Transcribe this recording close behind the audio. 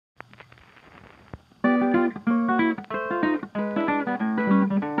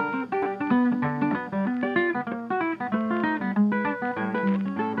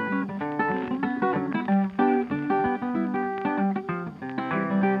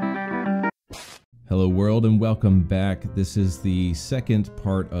Hello world and welcome back. This is the second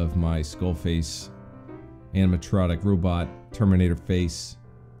part of my skull face animatronic robot Terminator face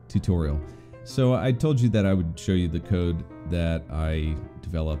tutorial. So I told you that I would show you the code that I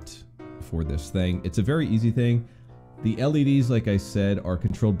developed for this thing. It's a very easy thing. The LEDs, like I said, are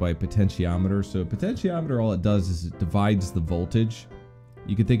controlled by a potentiometer. So a potentiometer, all it does is it divides the voltage.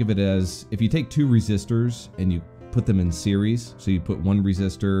 You can think of it as if you take two resistors and you put them in series. So you put one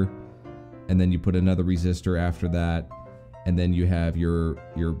resistor and then you put another resistor after that, and then you have your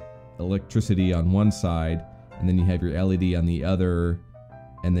electricity on one side, and then you have your LED on the other,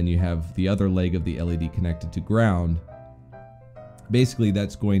 and then you have the other leg of the LED connected to ground. Basically,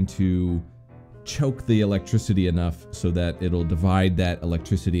 that's going to choke the electricity enough so that it'll divide that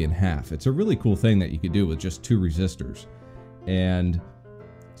electricity in half. It's a really cool thing that you could do with just two resistors. And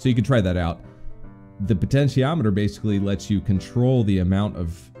so you can try that out. The potentiometer basically lets you control the amount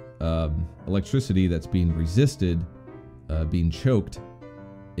of electricity that's being resisted, being choked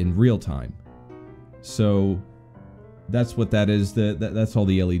in real time. So that's what that is. That's all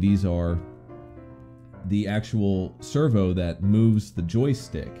the LEDs are. The actual servo that moves the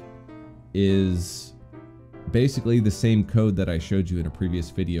joystick is basically the same code that I showed you in a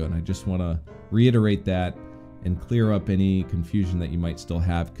previous video, and I just want to reiterate that and clear up any confusion that you might still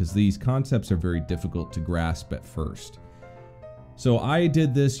have, because these concepts are very difficult to grasp at first. So I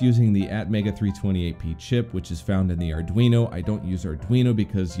did this using the Atmega 328P chip, which is found in the Arduino. I don't use Arduino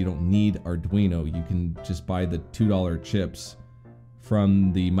because you don't need Arduino. You can just buy the $2 chips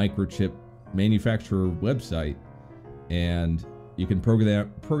from the microchip manufacturer website, and you can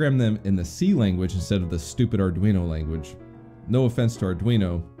program them in the C language instead of the stupid Arduino language. No offense to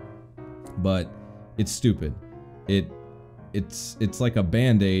Arduino, but it's stupid. It's like a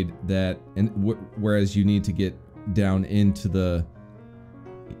band-aid that, whereas you need to get down into the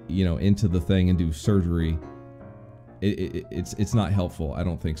into the thing and do surgery, it's not helpful. I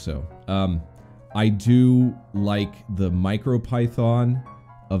don't think so. I do like the MicroPython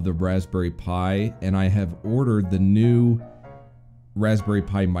of the Raspberry Pi, and I have ordered the new Raspberry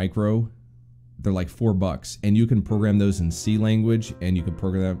Pi Micro. They're like $4, and you can program those in C language, and you can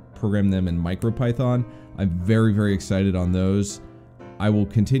program them in MicroPython. I'm very, very excited on those. I will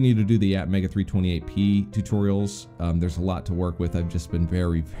continue to do the Atmega 328P tutorials. There's a lot to work with. I've just been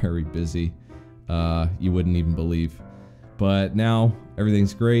very, very busy. You wouldn't even believe. But now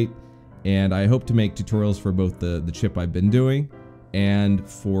everything's great, and I hope to make tutorials for both the chip I've been doing and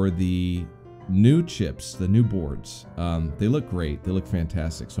for the new chips, the new boards. They look great. They look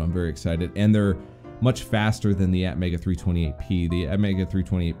fantastic, so I'm very excited. And they're much faster than the Atmega 328P. The Atmega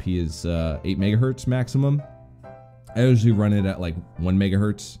 328P is 8 megahertz maximum. I usually run it at like 1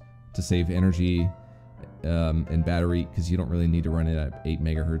 megahertz to save energy and battery, because you don't really need to run it at 8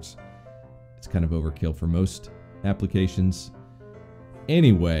 megahertz. It's kind of overkill for most applications.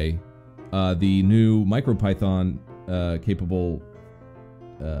 Anyway, the new MicroPython capable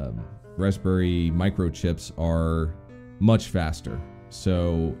Raspberry microchips are much faster.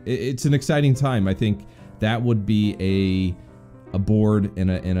 So it's an exciting time. I think that would be a board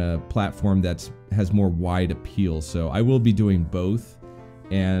and a platform that has more wide appeal. So I will be doing both,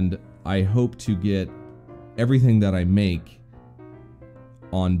 and I hope to get everything that I make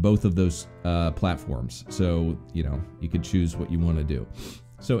on both of those platforms. So, you could choose what you want to do.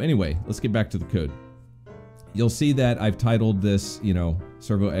 So anyway, let's get back to the code. You'll see that I've titled this,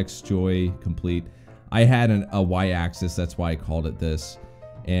 Servo X Joy Complete. I had a Y-axis, that's why I called it this.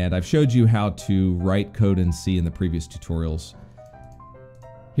 And I've showed you how to write code in C in the previous tutorials.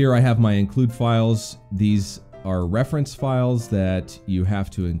 Here I have my include files. These are reference files that you have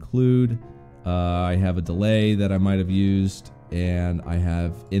to include. I have a delay that I might have used, and I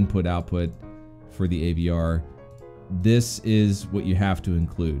have input-output for the AVR. This is what you have to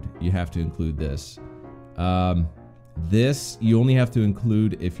include. You have to include this. This you only have to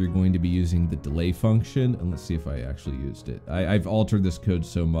include if you're going to be using the delay function. And let's see if I actually used it. I've altered this code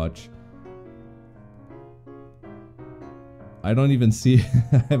so much. I don't even see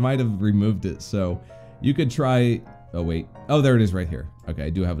I might have removed it. So you could try, oh wait, oh there it is right here. Okay, I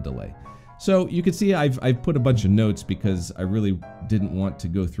do have a delay. So you can see I've put a bunch of notes because I really didn't want to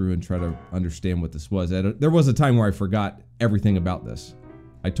go through and try to understand what this was. There was a time where I forgot everything about this.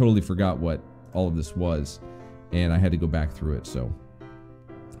 I totally forgot what all of this was, and I had to go back through it. So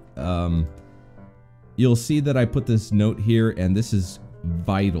you'll see that I put this note here, and this is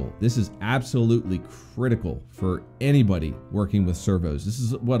vital. This is absolutely critical for anybody working with servos. This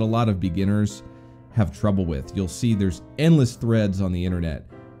is what a lot of beginners have trouble with. You'll see there's endless threads on the internet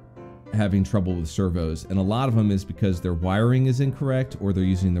having trouble with servos, and a lot of them is because their wiring is incorrect or they're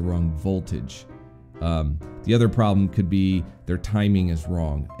using the wrong voltage. The other problem could be their timing is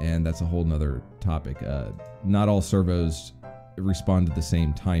wrong, and that's a whole nother topic. Not all servos respond to the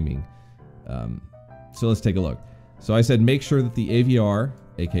same timing. So let's take a look. So I said make sure that the AVR,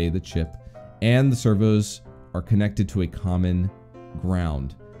 aka the chip, and the servos are connected to a common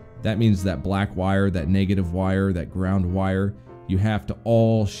ground. That means that black wire, that negative wire, that ground wire, you have to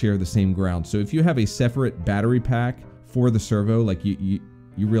all share the same ground. So if you have a separate battery pack for the servo, like you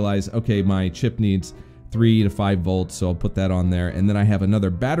realize, okay, my chip needs 3 to 5 volts, so I'll put that on there. And then I have another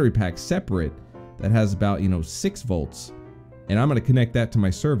battery pack separate that has about, 6 volts. And I'm gonna connect that to my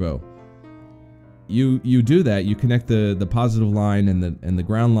servo. You do that, you connect the positive line and the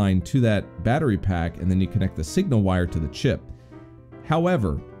ground line to that battery pack, and then you connect the signal wire to the chip.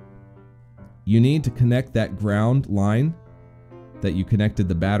 However, you need to connect that ground line that you connected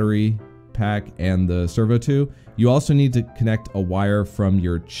the battery pack and the servo to. You also need to connect a wire from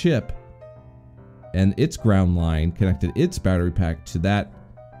your chip and its ground line, connected its battery pack to that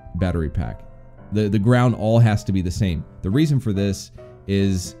battery pack. The ground all has to be the same. The reason for this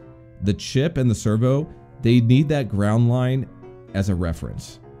is the chip and the servo, they need that ground line as a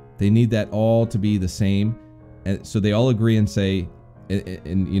reference. They need that all to be the same. And so they all agree and say,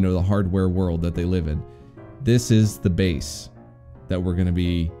 in the hardware world that they live in, this is the base that we're going to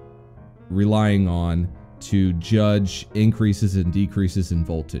be relying on to judge increases and decreases in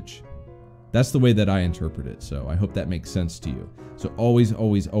voltage. That's the way that I interpret it. So I hope that makes sense to you. So always,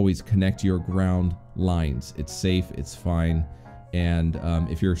 always, always connect your ground lines. It's safe, it's fine. And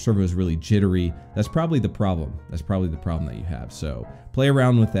if your servo is really jittery, that's probably the problem. That's probably the problem that you have. So play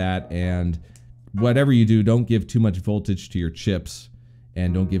around with that, and whatever you do, don't give too much voltage to your chips,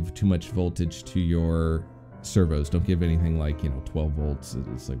 and don't give too much voltage to your servos. Don't give anything like 12 volts.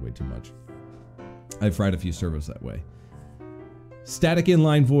 It's like way too much. I've fried a few servos that way. Static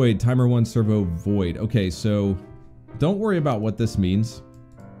inline void, timer 1 servo void. Okay, so don't worry about what this means.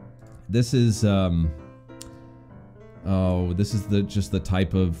 This is just the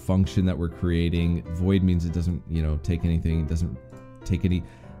type of function that we're creating. Void means it doesn't, take anything. It doesn't take any.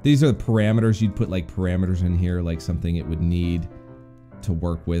 These are the parameters. You'd put like parameters in here, like something it would need to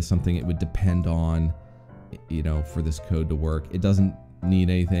work with, something it would depend on, for this code to work. It doesn't need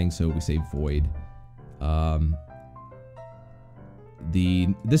anything, so we say void.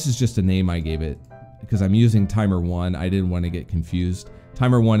 This is just a name I gave it because I'm using timer 1. I didn't want to get confused.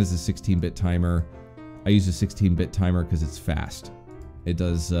 Timer 1 is a 16-bit timer. I use a 16-bit timer because it's fast. It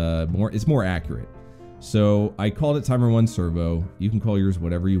does it's more accurate. So I called it timer 1 servo. You can call yours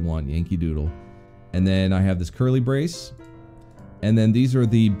whatever you want, Yankee Doodle. And then I have this curly brace. And then these are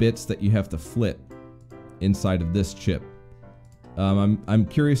the bits that you have to flip inside of this chip. I'm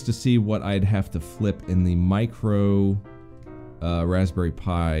curious to see what I'd have to flip in the micro Raspberry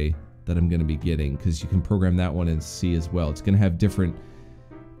Pi that I'm going to be getting, because you can program that one in C as well. It's going to have different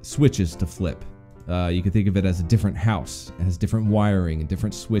switches to flip. You can think of it as a different house. It has different wiring and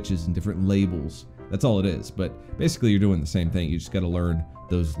different switches and different labels. That's all it is. But basically, you're doing the same thing. You just got to learn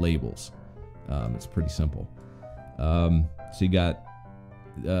those labels. It's pretty simple. So you got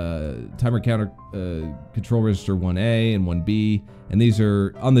timer counter control register 1A and 1B, and these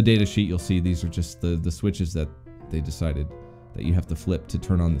are on the data sheet. You'll see these are just the switches that they decided that you have to flip to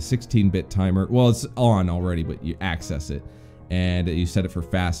turn on the 16-bit timer. Well, it's on already, but you access it, and you set it for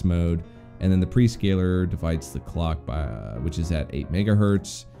fast mode. And then the prescaler divides the clock by which is at 8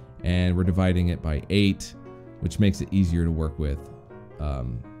 megahertz, and we're dividing it by 8, which makes it easier to work with.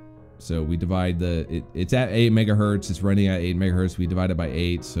 So we divide it's at 8 megahertz, it's running at 8 megahertz, we divide it by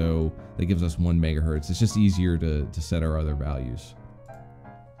 8, so that gives us 1 megahertz. It's just easier to set our other values.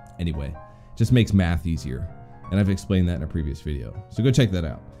 Anyway, just makes math easier. And I've explained that in a previous video. So go check that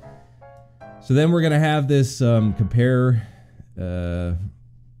out. So then we're gonna have this compare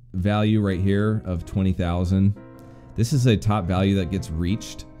value right here of 20,000. This is a top value that gets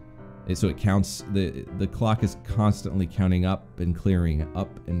reached. So it counts, the clock is constantly counting up and clearing, up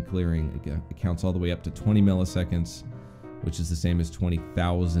and clearing. It counts all the way up to 20 milliseconds, which is the same as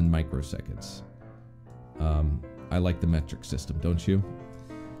 20,000 microseconds. I like the metric system, don't you?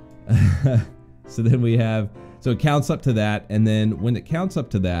 So then we have, so it counts up to that, and then when it counts up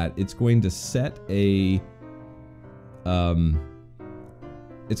to that, it's going to set a,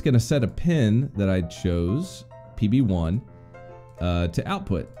 it's going to set a pin that I chose, PB1, to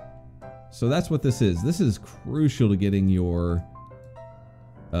output. So that's what this is. This is crucial to getting your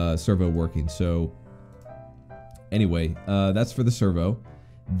servo working. So anyway, that's for the servo.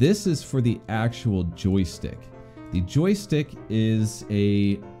 This is for the actual joystick. The joystick is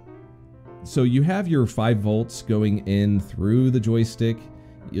so you have your 5 volts going in through the joystick.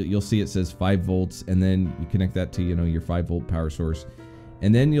 you'll see it says 5 volts, and then you connect that to, your 5-volt power source.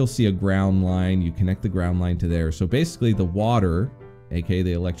 And then you'll see a ground line. You connect the ground line to there. So basically the water, aka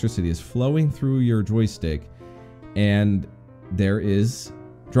the electricity, is flowing through your joystick, and there is,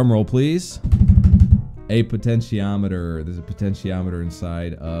 drum roll please, a potentiometer. There's a potentiometer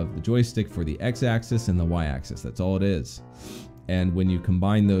inside of the joystick for the x-axis and the y-axis. That's all it is. And when you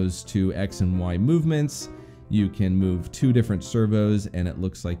combine those two x and y movements, you can move 2 different servos, and it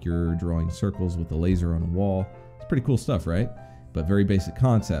looks like you're drawing circles with a laser on a wall. It's pretty cool stuff, right? But very basic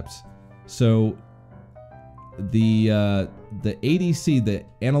concepts. So the ADC, the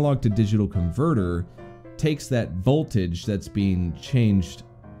analog to digital converter, takes that voltage that's being changed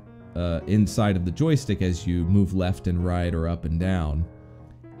inside of the joystick as you move left and right or up and down,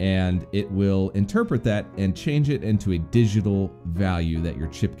 and it will interpret that and change it into a digital value that your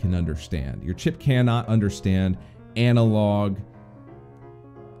chip can understand. Your chip cannot understand analog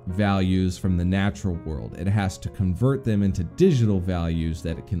values from the natural world. It has to convert them into digital values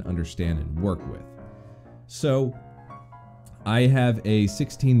that it can understand and work with. So I have a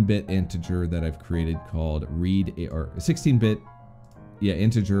 16-bit integer that I've created called read, or 16-bit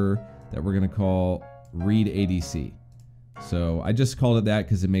integer that we're going to call read ADC. So I just called it that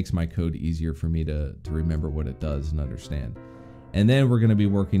because it makes my code easier for me to remember what it does and understand. And then we're going to be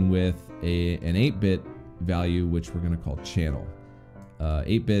working with an 8-bit value, which we're going to call channel.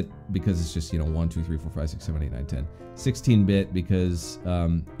 8-bit because it's just 1, 2, 3, 4, 5, 6, 7, 8, 9, 10. 16-bit because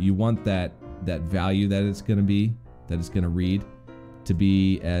you want that value that it's going to read to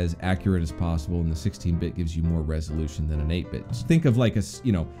be as accurate as possible, and the 16-bit gives you more resolution than an 8-bit. Just think of like a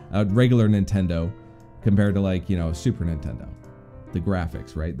regular Nintendo compared to like a Super Nintendo. The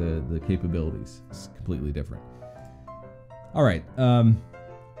graphics, right? The capabilities, it's completely different. All right,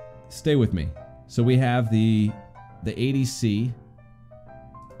 stay with me. So we have the ADC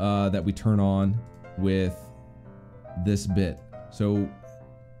that we turn on with this bit. So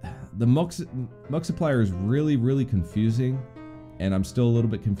the multiplier is really confusing, and I'm still a little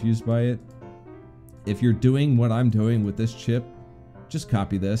bit confused by it. If you're doing what I'm doing with this chip, just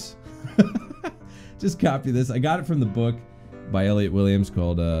copy this. Just copy this. I got it from the book by Elliott Williams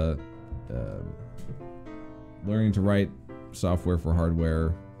called Learning to Write Software for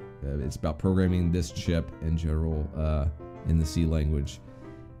Hardware. It's about programming this chip in general in the C language.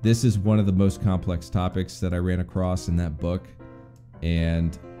 This is one of the most complex topics that I ran across in that book,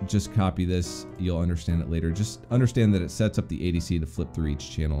 and just copy this. You'll understand it later. Just understand that it sets up the ADC to flip through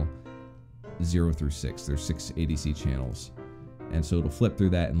each channel 0 through 6. There's 6 ADC channels, and so it'll flip through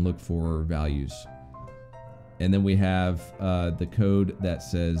that and look for values. And then we have the code that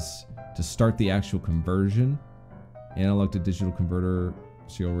says to start the actual conversion, analog to digital converter,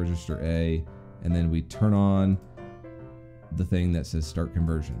 serial register A, and then we turn on the thing that says start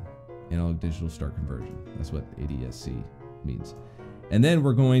conversion, analog digital start conversion. That's what AVR C means. And then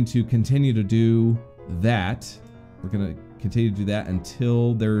we're going to continue to do that. We're going to continue to do that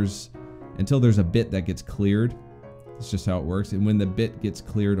until there's a bit that gets cleared. That's just how it works. And when the bit gets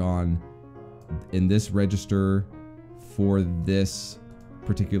cleared in this register for this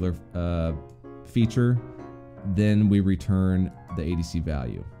particular feature, then we return the ADC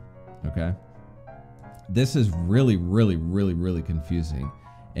value. Okay. This is really confusing,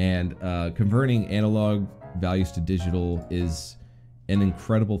 and converting analog values to digital is an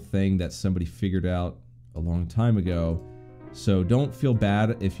incredible thing that somebody figured out a long time ago. So don't feel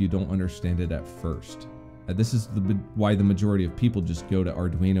bad if you don't understand it at first. This is why the majority of people just go to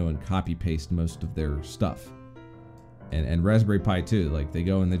Arduino and copy paste most of their stuff, and Raspberry Pi too. Like they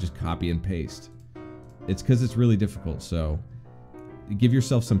go and they just copy and paste. It's because it's really difficult. So give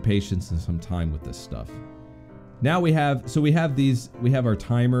yourself some patience and some time with this stuff. Now we have our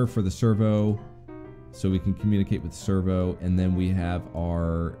timer for the servo, so we can communicate with servo, and then we have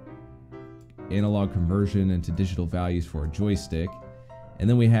our analog conversion into digital values for a joystick, and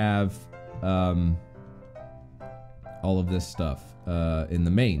then we have all of this stuff in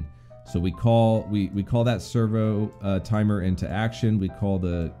the main. So we call that servo timer into action. We call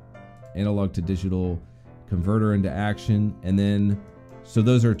the analog to digital converter into action, and then so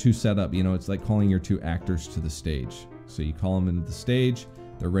those are 2 set up. It's like calling your 2 actors to the stage. So you call them into the stage,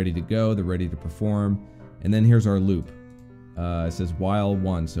 they're ready to go, they're ready to perform, and then here's our loop. It says while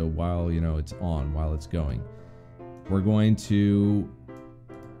 1, so while it's on, while it's going. We're going to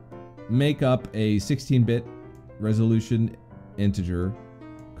make up a 16-bit resolution integer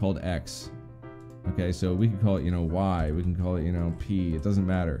called x. Okay, so we can call it y, we can call it p, it doesn't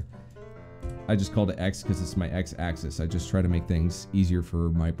matter. I just called it x because it's my x-axis. I just try to make things easier for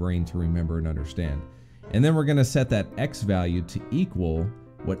my brain to remember and understand. And then we're going to set that x value to equal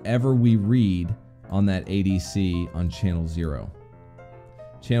whatever we read on that ADC on channel 0.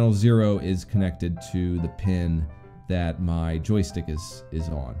 Channel 0 is connected to the pin that my joystick is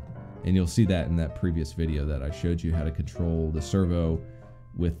on. And you'll see that in that previous video that I showed you how to control the servo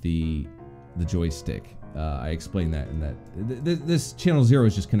with the joystick. I explained that in that. This channel 0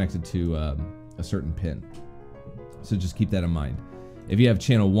 is just connected to a certain pin. So just keep that in mind. If you have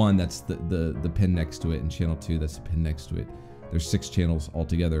channel 1, that's the pin next to it, and channel 2, that's the pin next to it. There's 6 channels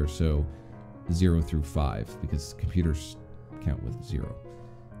altogether, so 0 through 5, because computers count with 0.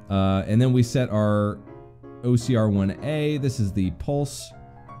 And then we set our OCR1A. This is the pulse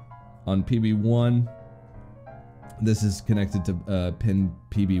on PB1. This is connected to pin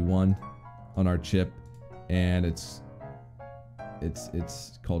PB1 on our chip, and it's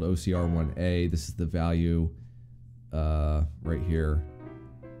called OCR1A. This is the value right here,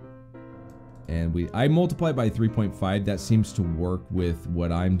 and I multiply by 3.5. That seems to work with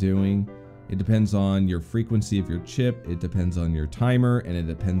what I'm doing. It depends on your frequency of your chip, it depends on your timer, and it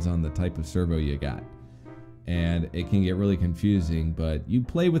depends on the type of servo you got. And it can get really confusing, but you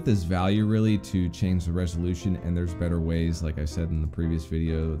play with this value really to change the resolution, and there's better ways, like I said in the previous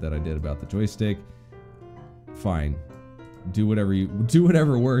video that I did about the joystick. Fine. Do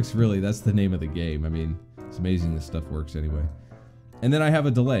whatever works, really. That's the name of the game. I mean, it's amazing this stuff works anyway. And then I have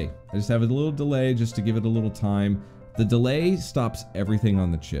a delay. I just have a little delay just to give it a little time. The delay stops everything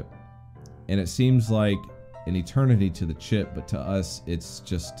on the chip. And it seems like an eternity to the chip, but to us, it's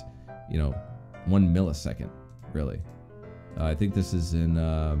just, 1 millisecond, really. I think this is in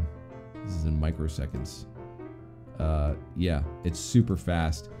microseconds. Yeah, it's super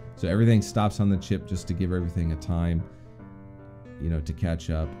fast. So everything stops on the chip just to give everything a time, to catch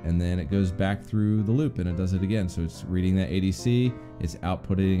up. And then it goes back through the loop and it does it again. So it's reading that ADC, it's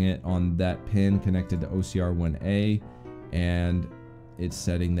outputting it on that pin connected to OCR1A, and it's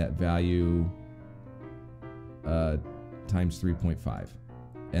setting that value times 3.5.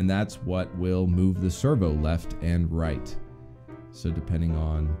 And that's what will move the servo left and right. So depending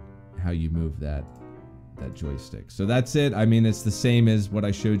on how you move that joystick. So that's it. I mean, it's the same as what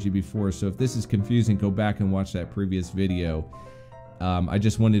I showed you before. So if this is confusing, go back and watch that previous video. I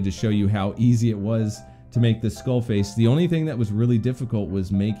just wanted to show you how easy it was to make the skull face. The only thing that was really difficult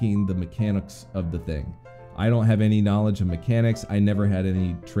was making the mechanics of the thing. I don't have any knowledge of mechanics. I never had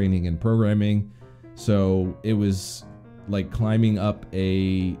any training in programming. So it was like climbing up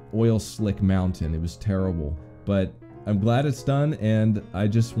a oil slick mountain. It was terrible, but I'm glad it's done, and I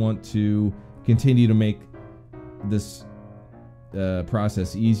just want to continue to make this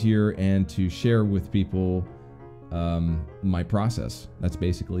process easier and to share with people my process. That's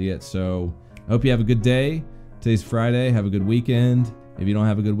basically it. So I hope you have a good day. Today's Friday. Have a good weekend. If you don't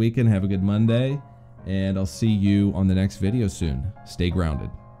have a good weekend, have a good Monday, and I'll see you on the next video soon. Stay grounded.